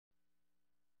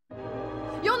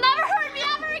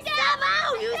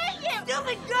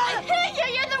something good! I hate you!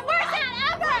 You're the worst aunt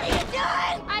ever! What are you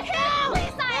doing? I hate you,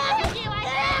 Lisa! I hate you! I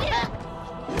hate you!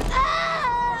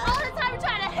 All the time you're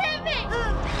trying to hit me!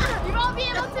 You won't be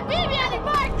able to beat me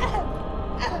anymore!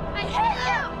 I hate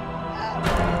you!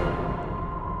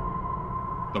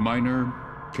 The minor,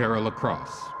 Kara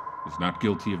Lacrosse, is not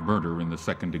guilty of murder in the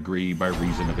second degree by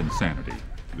reason of insanity.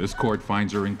 This court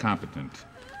finds her incompetent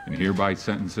and hereby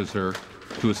sentences her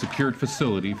to a secured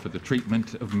facility for the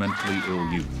treatment of mentally ill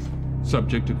youth,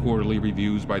 subject to quarterly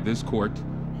reviews by this court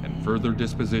and further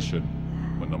disposition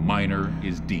when the minor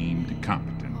is deemed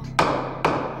competent.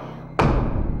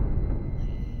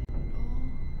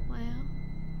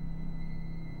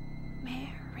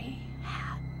 Mary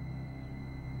had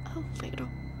a little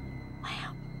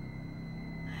lamb.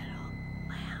 Little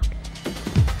lamb.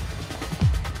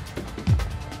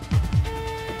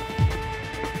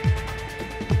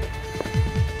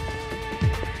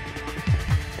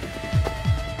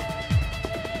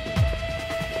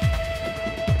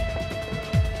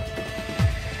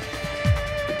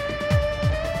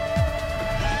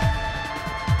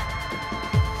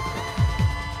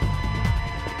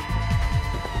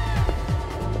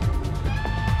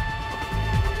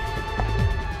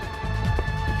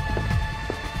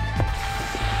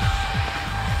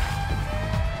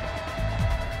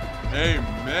 Hey,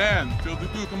 man, feel the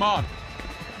groove, come on.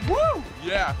 Woo!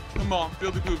 Yeah, come on,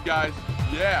 feel the groove, guys.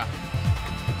 Yeah.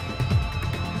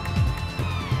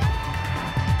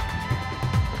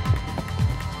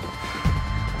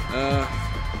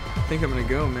 I think I'm gonna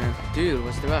go, man. Dude,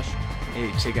 what's the rush?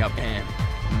 Hey, check out Anne.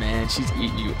 Man, she's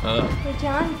eating you up. Hey,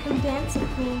 John, come dance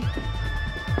with me.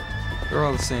 They're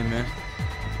all the same, man.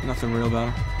 Nothing real about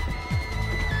her.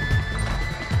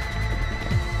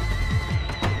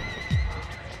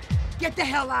 Get the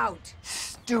hell out!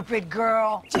 Stupid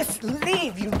girl. Just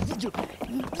leave, you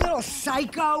little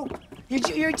psycho.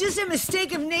 You're just a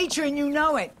mistake of nature and you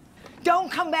know it. Don't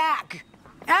come back.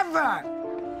 Ever.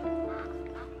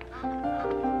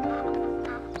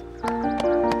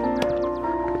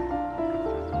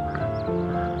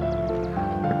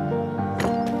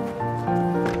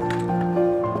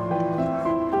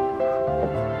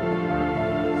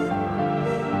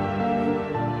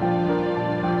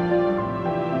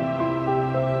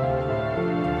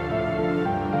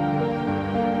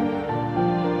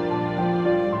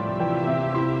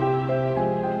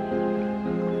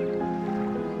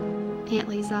 Aunt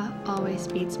Lisa always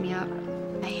beats me up.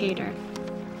 I hate her.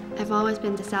 I've always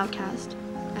been this outcast.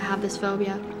 I have this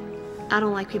phobia. I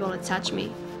don't like people to touch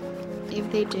me.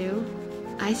 If they do,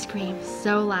 I scream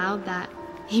so loud that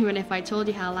even if I told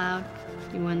you how loud,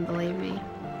 you wouldn't believe me.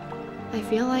 I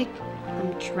feel like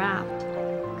I'm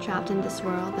trapped in this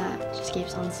world that just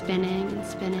keeps on spinning and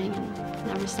spinning and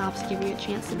never stops giving you a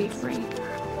chance to be free.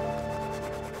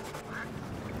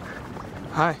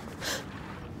 Hi.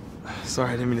 Sorry,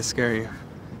 I didn't mean to scare you.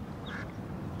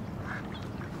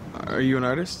 Are you an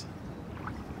artist?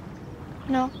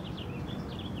 No.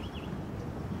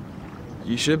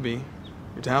 You should be.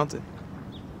 You're talented.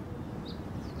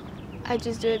 I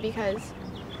just do it because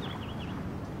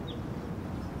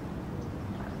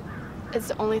it's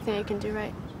the only thing I can do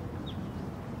right.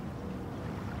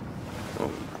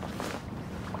 Well,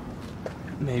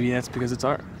 maybe that's because it's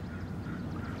art.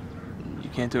 You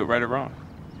can't do it right or wrong.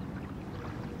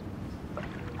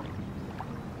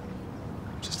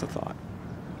 Just a thought.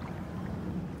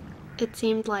 It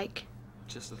seemed like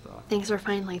Just a thought. things were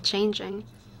finally changing.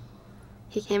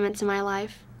 He came into my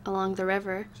life along the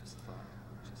river. Just a thought.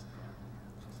 Just a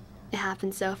thought. It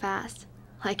happened so fast,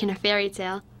 like in a fairy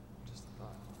tale. Just a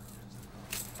thought.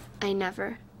 I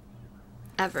never,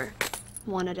 ever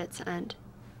wanted it to end.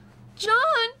 John!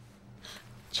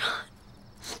 John!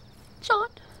 John!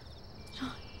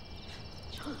 John!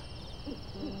 John!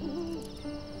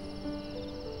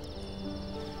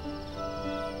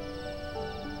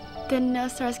 Didn't know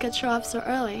stars could show up so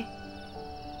early.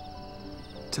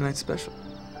 Tonight's special.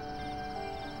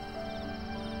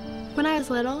 When I was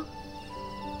little,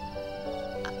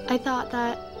 I thought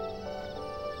that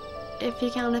if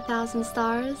you count 1,000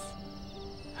 stars,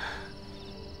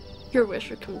 your wish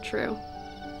would come true.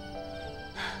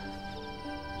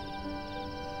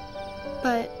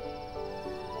 But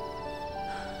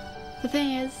the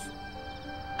thing is,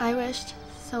 I wished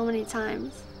so many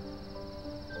times,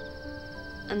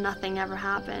 and nothing ever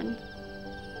happened.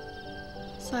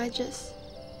 So I just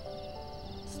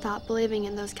stopped believing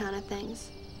in those kind of things.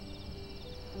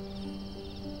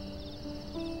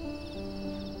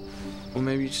 Well,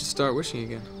 maybe you should start wishing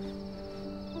again.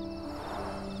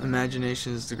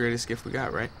 Imagination is the greatest gift we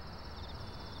got, right?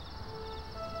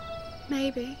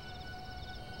 Maybe.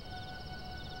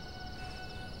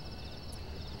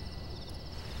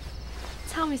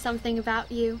 me something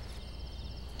about you,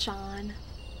 John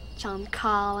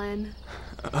Colin.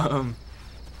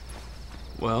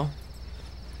 Well,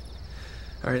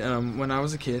 all right, when I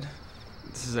was a kid,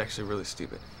 this is actually really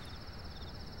stupid.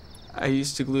 I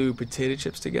used to glue potato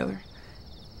chips together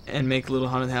and make little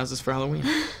haunted houses for Halloween.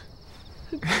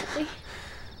 Really?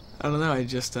 I don't know, I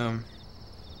just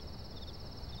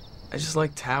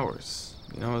like towers.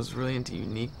 You know, I was really into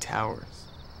unique towers.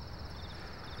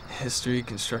 History,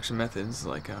 construction methods,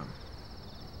 like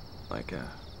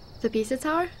The Pisa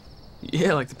Tower?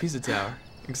 yeah, like the Pisa Tower.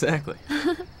 Exactly.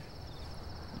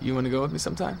 You want to go with me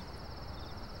sometime?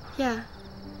 Yeah.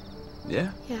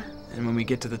 Yeah? Yeah. And when we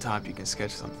get to the top, you can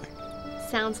sketch something.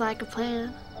 Sounds like a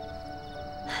plan.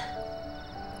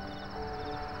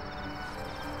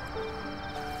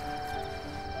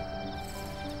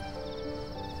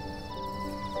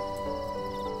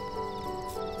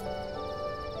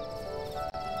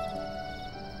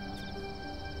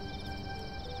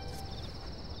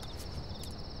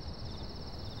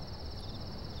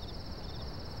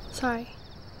 Sorry.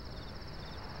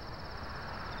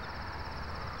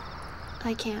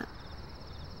 I can't.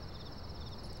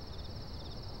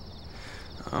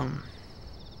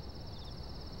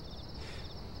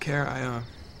 Kara,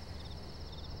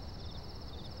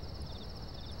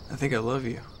 I think I love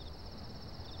you.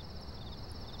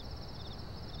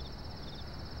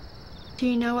 Do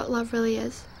you know what love really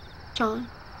is, John?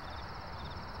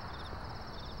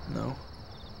 No.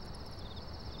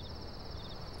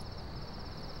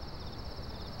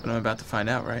 But I'm about to find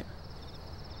out, right?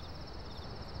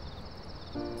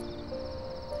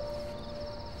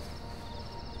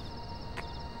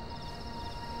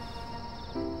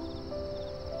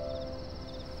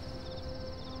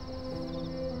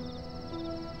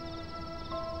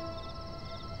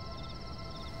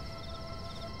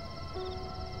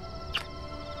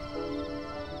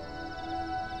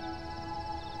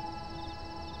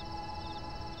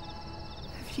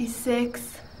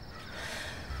 $56,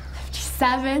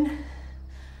 $57,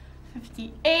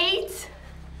 $58,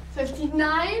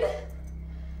 $59,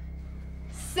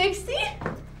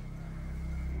 $60.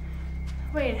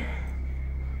 Wait,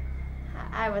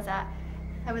 I was at,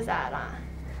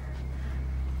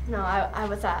 no, I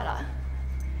was at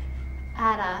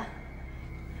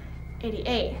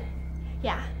 88,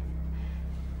 yeah,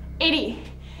 80,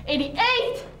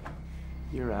 88.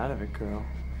 You're out of it, girl.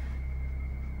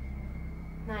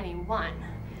 91.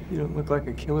 You don't look like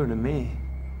a killer to me.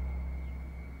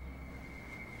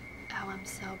 Oh, I'm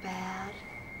so bad.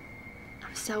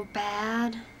 I'm so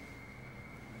bad.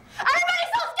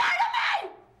 Everybody's so scared of me!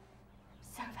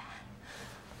 So bad.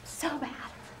 So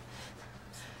bad.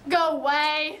 Go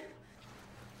away.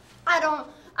 I don't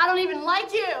even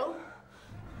like you.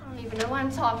 I don't even know why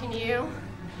I'm talking to you.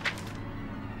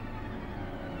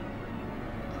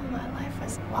 All my life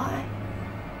was a lie.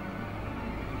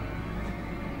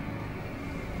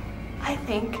 I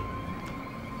think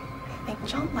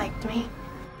John liked me.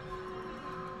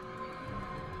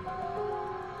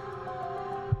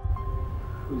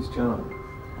 Who's John?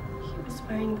 He was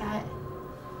wearing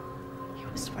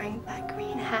that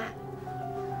green hat.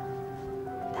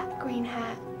 That green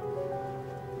hat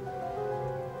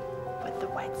with the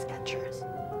white Skechers.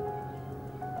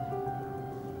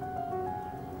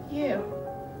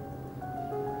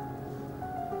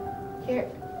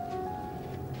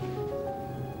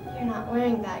 You're not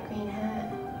wearing that green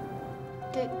hat.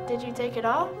 Did you take it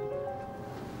off?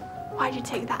 Why'd you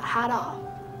take that hat off?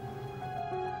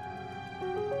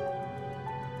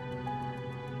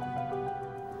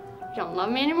 You don't love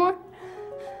me anymore?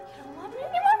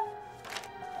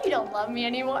 You don't love me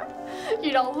anymore?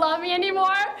 You don't love me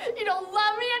anymore? You don't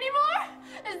love me anymore?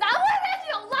 Is that what it is?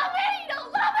 You don't love me? You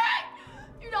don't love me?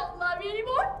 You don't love me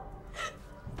anymore?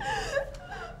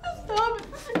 Stop it.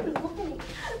 You don't love me.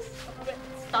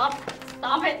 Stop it.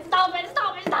 Stop it. Stop it.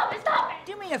 Stop it. Stop it. Stop it.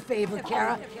 Do me a favor,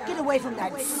 Kara. Get away from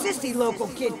that sissy local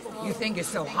kid you think is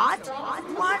so hot.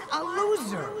 What a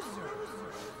loser.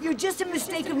 You're just a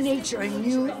mistake of nature, and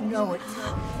you know it.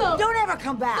 Stop. Don't ever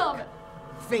come back. Stop it.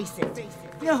 Face it.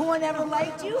 No one ever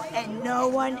liked you, and no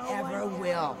one ever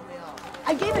will.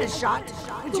 I gave it a shot,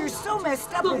 but you're so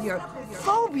messed up with your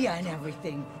phobia and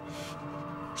everything.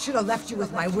 Should have left you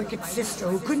with my wicked sister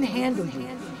who couldn't handle you.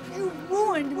 You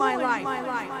ruined my life.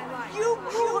 You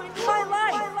ruined my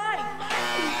life.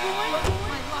 You ruined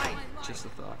my life. Just a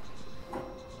thought.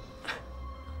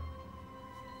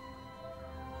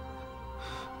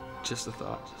 Just a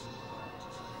thought.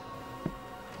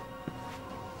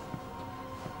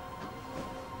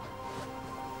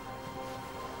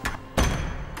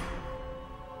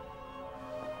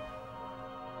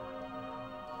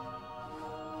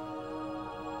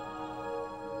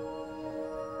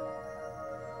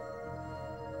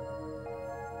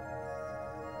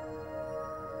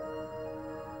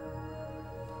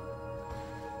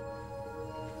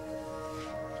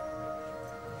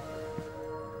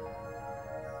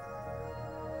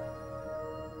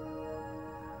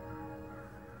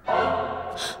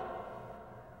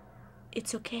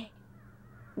 It's okay.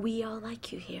 We all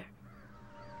like you here.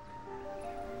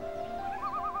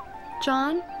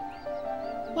 John,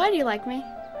 why do you like me?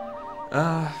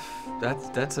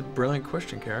 That's a brilliant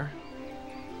question, Kara.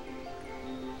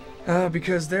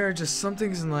 Because there are just some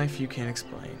things in life you can't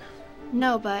explain.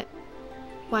 No, but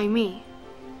why me?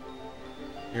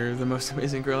 You're the most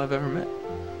amazing girl I've ever met.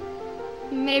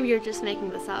 Maybe you're just making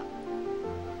this up.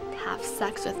 To have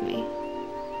sex with me.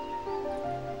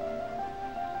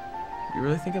 You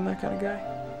really think I'm that kind of guy?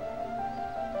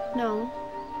 No.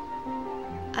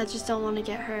 I just don't want to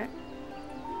get hurt.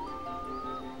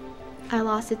 I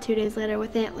lost it 2 days later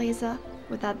with Aunt Lisa,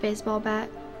 with that baseball bat,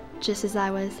 just as I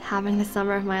was having the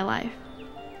summer of my life.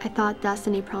 I thought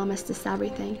destiny promised us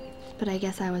everything, but I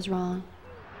guess I was wrong.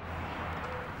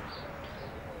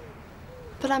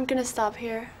 But I'm gonna stop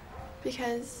here,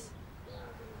 because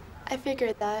I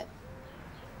figured that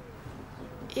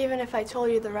even if I told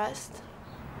you the rest,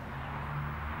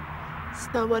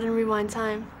 still wouldn't rewind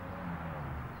time.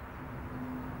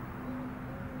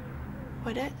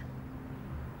 Would it?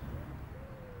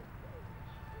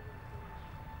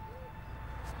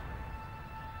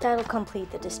 That'll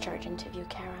complete the discharge interview,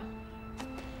 Kara.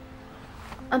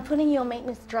 I'm putting you on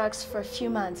maintenance drugs for a few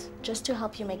months just to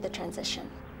help you make the transition.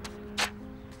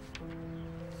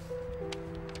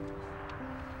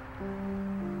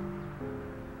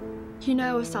 You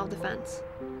know it was self-defense,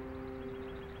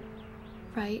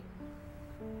 right?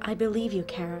 I believe you,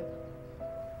 Kara.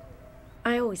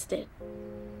 I always did.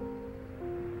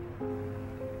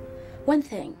 One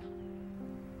thing.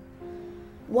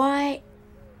 Why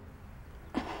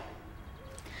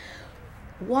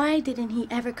didn't he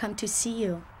ever come to see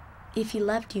you if he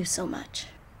loved you so much?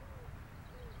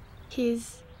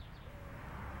 He's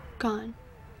gone.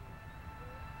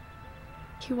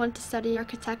 He went to study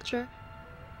architecture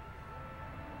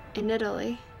in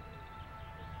Italy,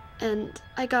 and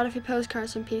I got a few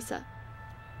postcards from Pisa.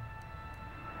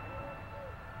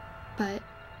 But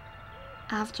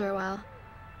after a while,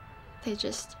 they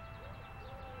just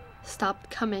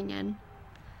stopped coming, and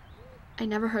I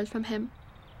never heard from him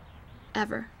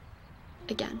ever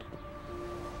again.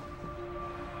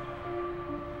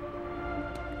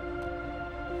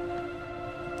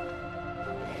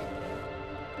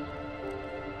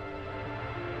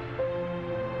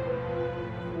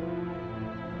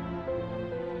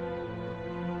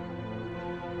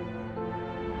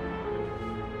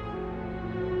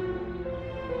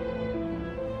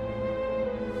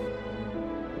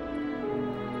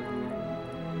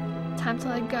 Time to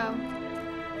let go.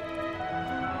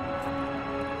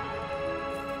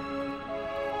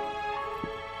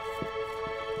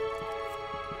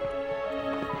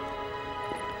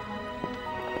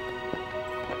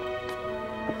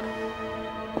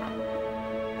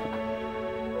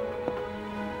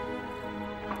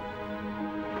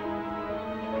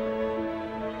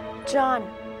 John,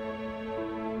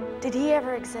 did he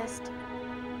ever exist?